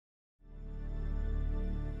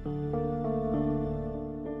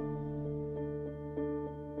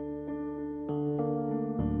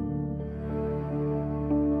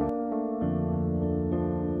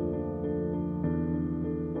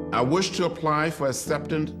I wish to apply for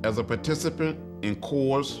acceptance as a participant in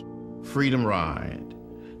Corps' Freedom Ride,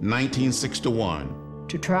 1961.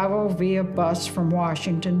 To travel via bus from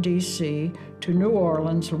Washington, D.C. to New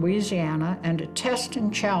Orleans, Louisiana, and to test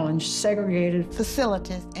and challenge segregated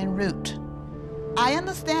facilities en route. I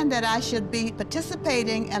understand that I should be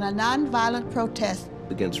participating in a nonviolent protest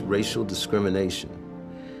against racial discrimination,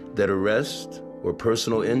 that arrest or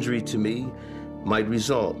personal injury to me might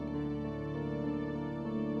result.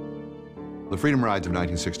 The Freedom Rides of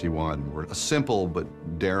 1961 were a simple but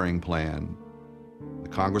daring plan. The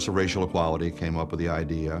Congress of Racial Equality came up with the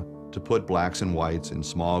idea to put blacks and whites in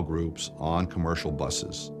small groups on commercial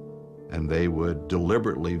buses, and they would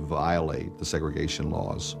deliberately violate the segregation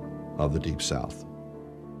laws of the Deep South.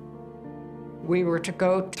 We were to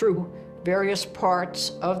go through various parts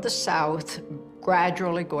of the South,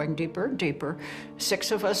 gradually going deeper and deeper.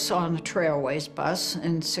 6 of us on the Trailways bus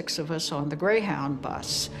and 6 of us on the Greyhound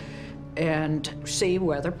bus, and see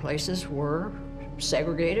whether places were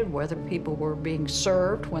segregated, whether people were being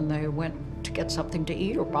served when they went to get something to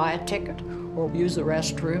eat or buy a ticket or use the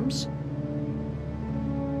restrooms.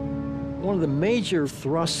 One of the major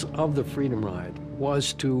thrusts of the Freedom Ride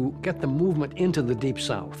was to get the movement into the Deep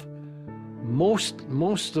South.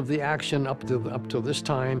 Most of the action up to this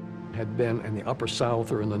time had been in the Upper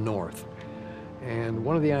South or in the North. And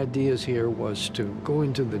one of the ideas here was to go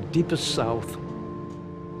into the deepest South.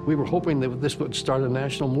 We were hoping that this would start a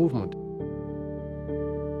national movement.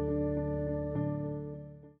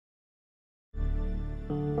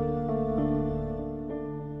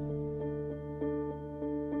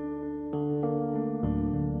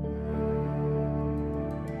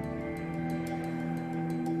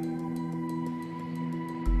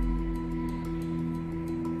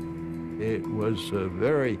 It was a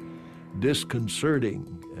very disconcerting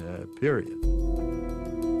period.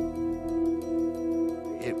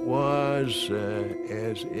 It was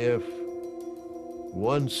as if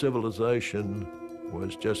one civilization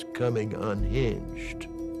was just coming unhinged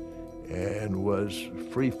and was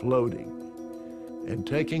free-floating and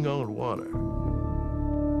taking on water.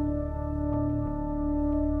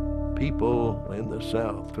 People in the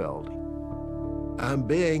South felt it. I'm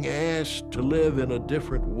being asked to live in a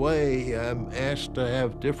different way. I'm asked to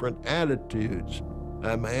have different attitudes.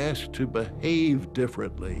 I'm asked to behave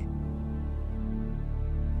differently.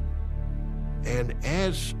 And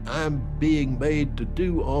as I'm being made to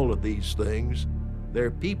do all of these things, there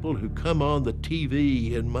are people who come on the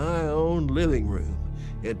TV in my own living room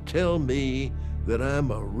and tell me that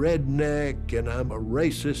I'm a redneck and I'm a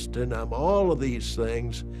racist and I'm all of these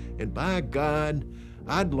things. And by God,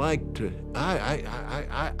 I'd like to,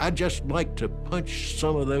 I just like to punch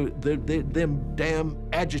some of them damn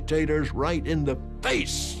agitators right in the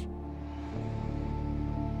face.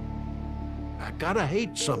 I gotta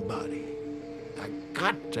hate somebody. I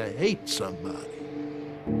got to hate somebody.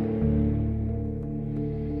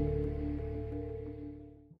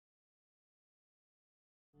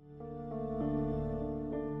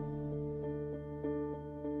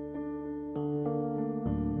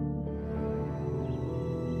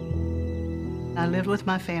 I lived with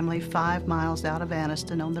my family 5 miles out of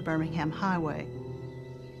Anniston on the Birmingham Highway.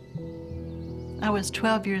 I was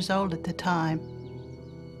 12 years old at the time.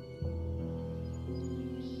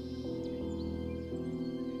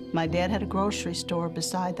 My dad had a grocery store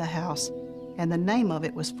beside the house, and the name of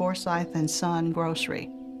it was Forsyth and Son Grocery.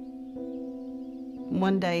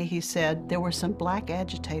 One day he said there were some black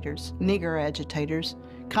agitators, nigger agitators,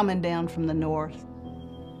 coming down from the north.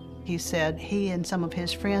 He said he and some of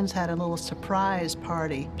his friends had a little surprise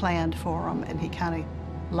party planned for them, and he kind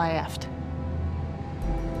of laughed.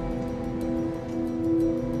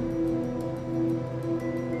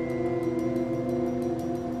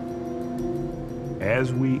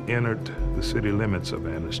 As we entered the city limits of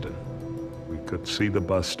Anniston, we could see the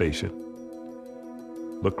bus station.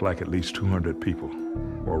 Looked like at least 200 people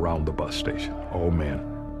were around the bus station, all men.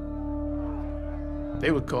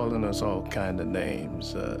 They were calling us all kind of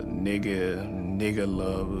names, nigger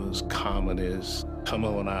lovers, communists. Come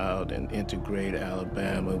on out and integrate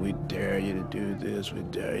Alabama. We dare you to do this, we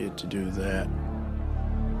dare you to do that.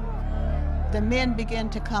 The men began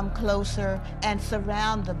to come closer and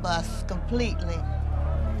surround the bus completely.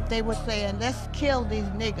 They were saying, let's kill these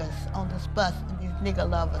niggers on this bus, these nigger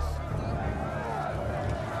lovers.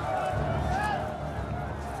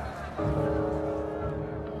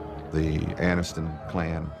 The Anniston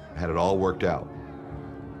Klan had it all worked out.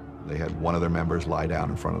 They had one of their members lie down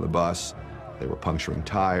in front of the bus. They were puncturing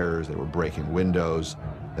tires, they were breaking windows.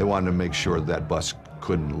 They wanted to make sure that bus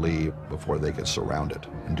couldn't leave before they could surround it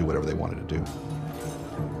and do whatever they wanted to do.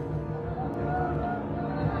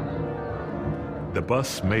 The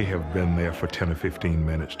bus may have been there for 10 or 15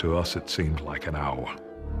 minutes. To us, it seemed like an hour.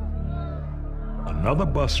 Another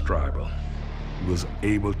bus driver was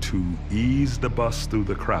able to ease the bus through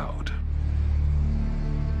the crowd.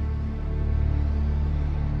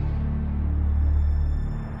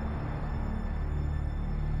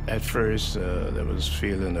 At first, there was a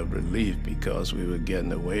feeling of relief because we were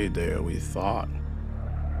getting away there, we thought.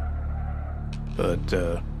 But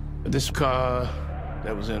this car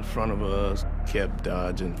that was in front of us kept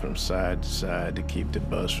dodging from side to side to keep the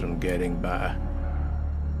bus from getting by.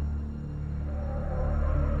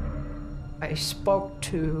 I spoke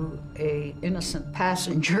to an innocent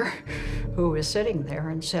passenger who was sitting there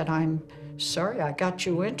and said, "I'm sorry I got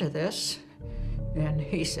you into this." And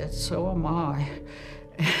he said, "So am I."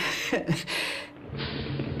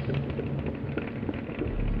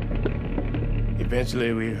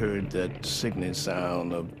 Eventually, we heard that sickening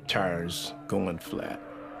sound of tires going flat.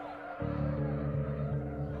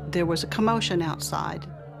 There was a commotion outside,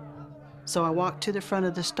 so I walked to the front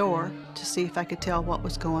of the store to see if I could tell what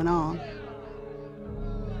was going on.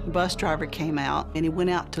 The bus driver came out, and he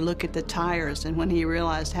went out to look at the tires, and when he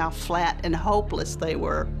realized how flat and hopeless they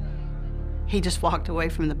were, he just walked away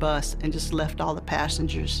from the bus and just left all the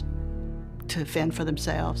passengers to fend for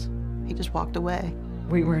themselves. He just walked away.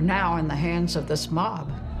 We were now in the hands of this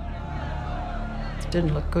mob. It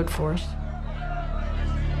didn't look good for us.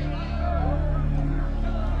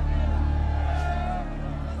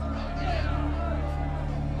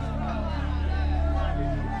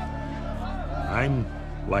 I'm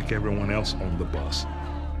like everyone else on the bus.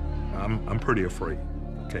 I'm pretty afraid,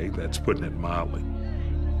 okay? That's putting it mildly.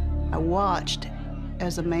 I watched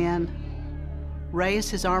as a man raised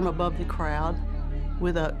his arm above the crowd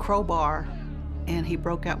with a crowbar, and he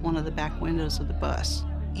broke out one of the back windows of the bus.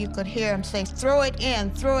 You could hear him say, throw it in,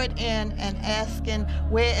 and asking,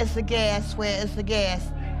 where is the gas, where is the gas?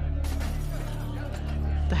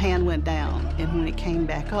 The hand went down, and when it came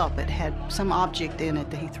back up, it had some object in it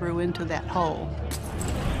that he threw into that hole.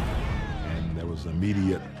 And there was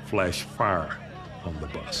immediate flash fire on the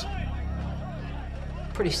bus.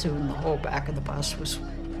 Pretty soon, the whole back of the bus was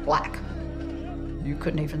black. You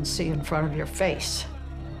couldn't even see in front of your face.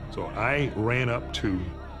 So I ran up to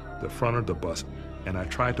the front of the bus, and I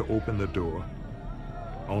tried to open the door.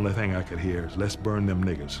 Only thing I could hear is, "Let's burn them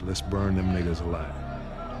niggers. Let's burn them niggers alive."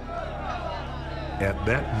 At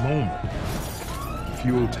that moment, the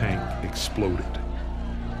fuel tank exploded.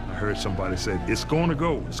 I heard somebody say, "It's gonna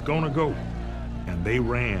go, it's gonna go." And they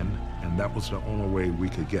ran, and that was the only way we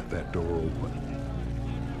could get that door open.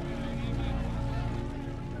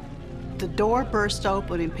 The door burst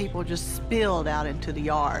open and people just spilled out into the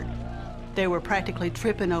yard. They were practically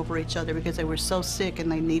tripping over each other because they were so sick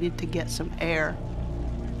and they needed to get some air.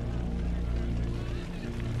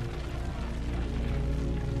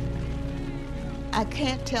 I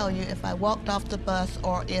can't tell you if I walked off the bus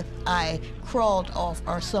or if I crawled off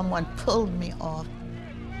or someone pulled me off.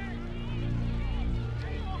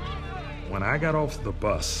 When I got off the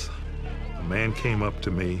bus, a man came up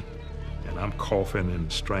to me, and I'm coughing and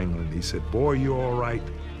strangling. He said, "Boy, you all right?"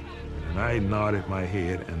 And I nodded my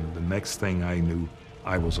head, and the next thing I knew,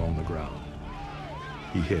 I was on the ground.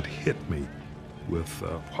 He had hit me with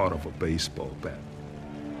part of a baseball bat.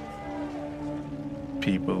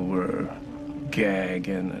 People were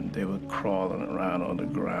gagging, and they were crawling around on the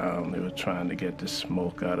ground. They were trying to get the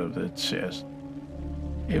smoke out of their chest.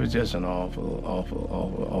 It was just an awful, awful,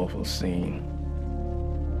 awful, awful scene.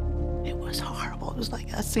 It was horrible. It was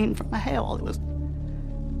like a scene from hell.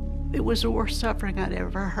 It was the worst suffering I'd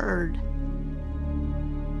ever heard.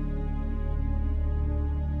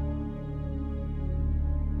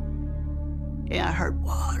 Yeah, I heard,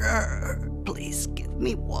 "Water, please give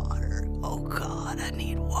me water. Oh God, I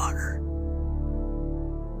need water."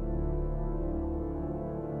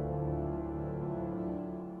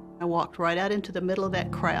 I walked right out into the middle of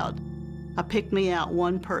that crowd. I picked me out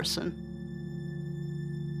one person.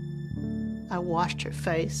 I washed her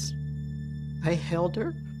face. I held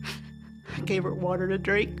her. I gave her water to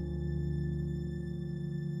drink.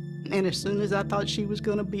 And as soon as I thought she was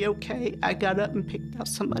gonna be okay, I got up and picked out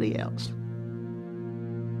somebody else.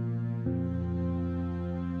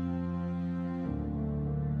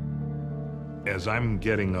 As I'm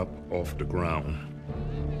getting up off the ground,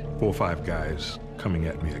 4 or 5 guys coming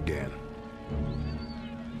at me again.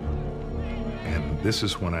 And this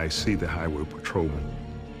is when I see the highway patrolman.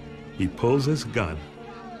 He pulls his gun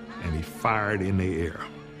and he fired in the air.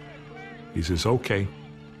 He says, okay,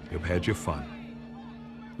 you've had your fun.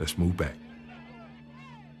 Let's move back.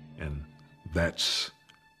 And that's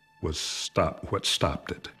what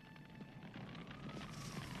stopped it.